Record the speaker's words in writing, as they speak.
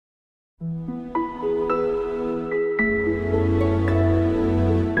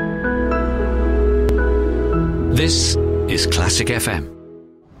is Classic FM.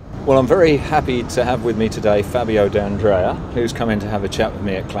 Well, I'm very happy to have with me today Fabio D'Andrea, who's come in to have a chat with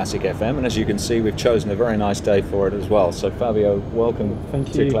me at Classic FM, and as you can see, we've chosen a very nice day for it as well. So Fabio, welcome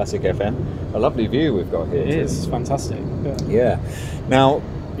to Classic FM. A lovely view we've got here. It is fantastic. Yeah. Now,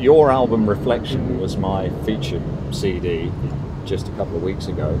 your album Reflection was my featured CD just a couple of weeks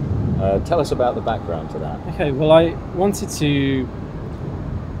ago. Tell us about the background to that. Okay, well, I wanted to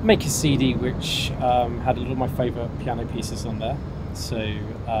make a CD which had a lot of my favourite piano pieces on there. So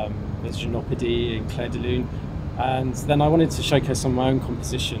there's Genopody and Clair de Lune, and then I wanted to showcase some of my own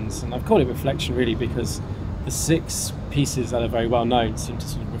compositions, and I've called it Reflection really because the 6 pieces that are very well known seem to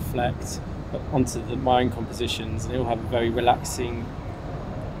sort of reflect onto my own compositions, and they all have a very relaxing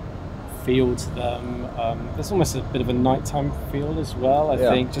feel to them. There's almost a bit of a nighttime feel as well, I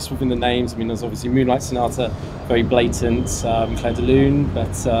think, just within the names. I mean, there's obviously Moonlight Sonata, very blatant, Clair de Lune,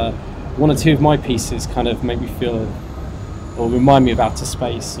 but one or two of my pieces kind of make me feel or remind me of outer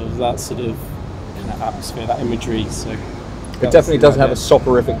space, or that sort of kind of atmosphere, that imagery. So it definitely does have a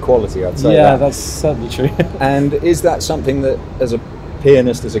soporific quality, I'd say. Yeah, that's certainly true. And is that something that, as a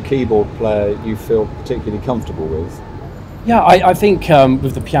pianist, as a keyboard player, you feel particularly comfortable with? Yeah, I think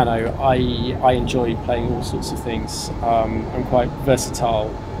with the piano, I enjoy playing all sorts of things. I'm quite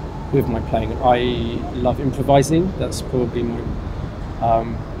versatile with my playing. I love improvising. That's probably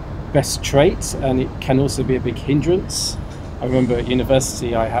my best trait, and it can also be a big hindrance. I remember at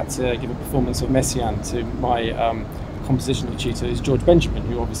university I had to give a performance of Messiaen to my compositional tutor, who's George Benjamin,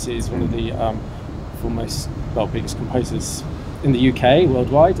 who obviously is one of the foremost, biggest composers in the UK,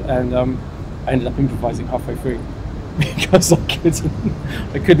 worldwide, and I ended up improvising halfway through because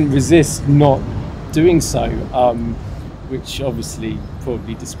I couldn't resist not doing so, which obviously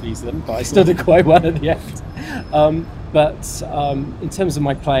probably displeased them, but I still did quite well at the end. But in terms of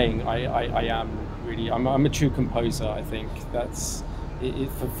my playing, I am really, I'm a true composer. I think that's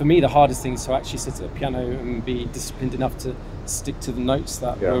for me the hardest thing is to actually sit at a piano and be disciplined enough to stick to the notes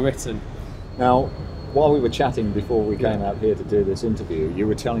that were written. Now, while we were chatting before we came out here to do this interview, you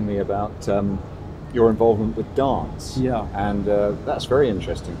were telling me about your involvement with dance. Yeah. And that's very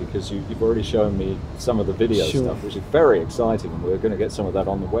interesting because you've already shown me some of the video stuff, which is very exciting, and we're going to get some of that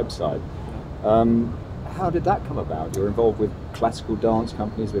on the website. How did that come about? You're involved with classical dance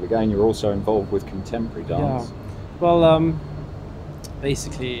companies, but again, you're also involved with contemporary dance. Yeah. Well,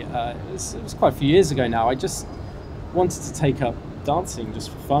 basically, it was quite a few years ago now. I just wanted to take up dancing just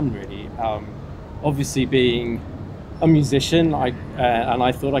for fun, really. Obviously, being a musician, and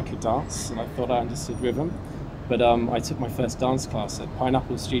I thought I could dance, and I thought I understood rhythm. But I took my first dance class at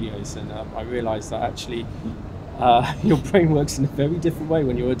Pineapple Studios, and I realised that actually your brain works in a very different way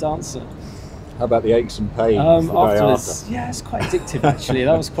when you're a dancer. How about the aches and pains afterwards? Yeah, it's quite addictive actually.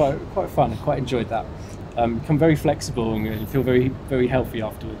 That was quite fun. I quite enjoyed that. Become very flexible and you feel very, very healthy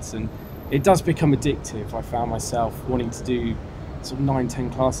afterwards. And it does become addictive. I found myself wanting to do sort of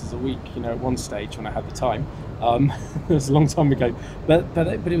 9-10 classes a week, at one stage when I had the time. It was a long time ago, but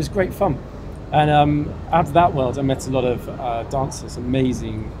it was great fun. And out of that world, I met a lot of dancers,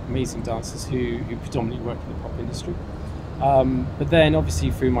 amazing dancers who predominantly work in the pop industry. But then obviously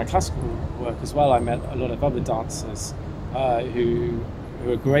through my classical work as well, I met a lot of other dancers who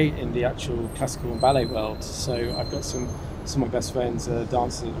are great in the actual classical and ballet world. So I've got some of my best friends,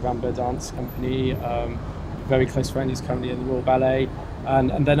 dancers at the Rambert Dance Company, a very close friend who's currently in the Royal Ballet,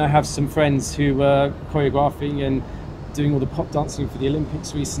 and then I have some friends who were choreographing and doing all the pop dancing for the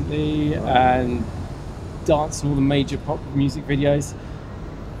Olympics recently, and dancing all the major pop music videos.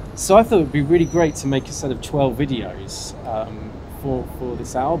 So I thought it would be really great to make a set of 12 videos for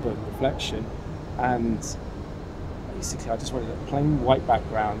this album, Reflection, and basically I just wanted a plain white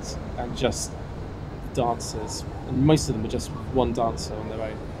background and just dancers, and most of them are just one dancer on their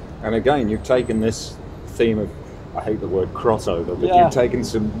own. And again, you've taken this theme of, I hate the word crossover, but you've taken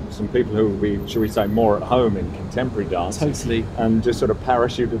some people who would be, shall we say, more at home in contemporary dance. Totally. And just sort of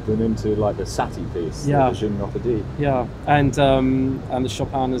parachuted them into like the Satie piece, the Genopody. Yeah, and the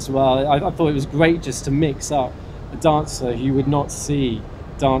Chopin as well. I thought it was great just to mix up a dancer who you would not see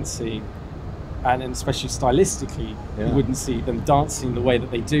dancing, and especially stylistically, you wouldn't see them dancing the way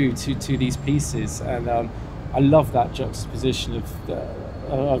that they do to these pieces. And I love that juxtaposition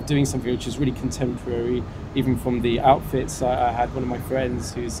of doing something which is really contemporary, even from the outfits. I had one of my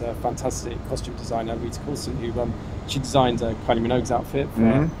friends who's a fantastic costume designer, Rita Coulson, who she designed Kylie Minogue's outfit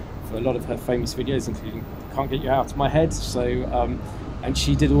for a lot of her famous videos, including Can't Get You Out of My Head. So, and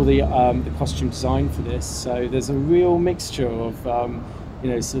she did all the costume design for this. So there's a real mixture of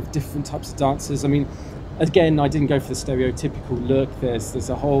sort of different types of dancers. I mean, again, I didn't go for the stereotypical look. There's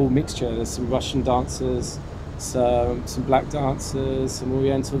a whole mixture. There's some Russian dancers, some black dancers, some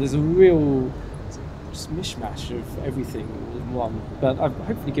Oriental. There's a real just mishmash of everything all in one. But I've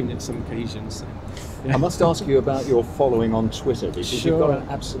hopefully given it some cohesion. So, yeah. I must ask you about your following on Twitter, because Sure. you've got an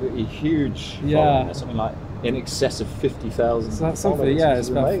absolutely huge following. There's something like in excess of 50,000 So that's something, followers, yeah, which it's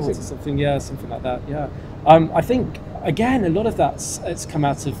is about amazing. 40 something, yeah, something like that, yeah. I think, again, a lot of it's come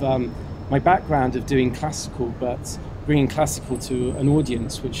out of my background of doing classical, but bringing classical to an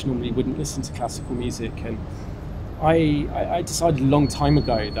audience which normally wouldn't listen to classical music. And I decided a long time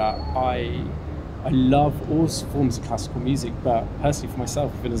ago that I love all forms of classical music, but personally for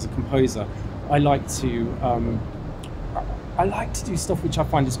myself, even as a composer, I like to do stuff which I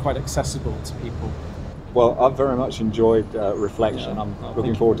find is quite accessible to people. Well, I've very much enjoyed Reflection. Yeah. I'm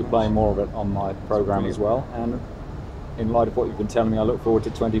looking forward to playing more of it on my program as well. And in light of what you've been telling me, I look forward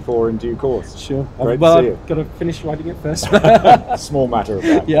to 24 in due course. Sure. Great Well, to see you. I've got to finish writing it first. Small matter of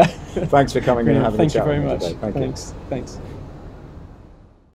that. Yeah. Thanks for coming in and having Thank a chat you very with me much. today. Thank you. Thanks.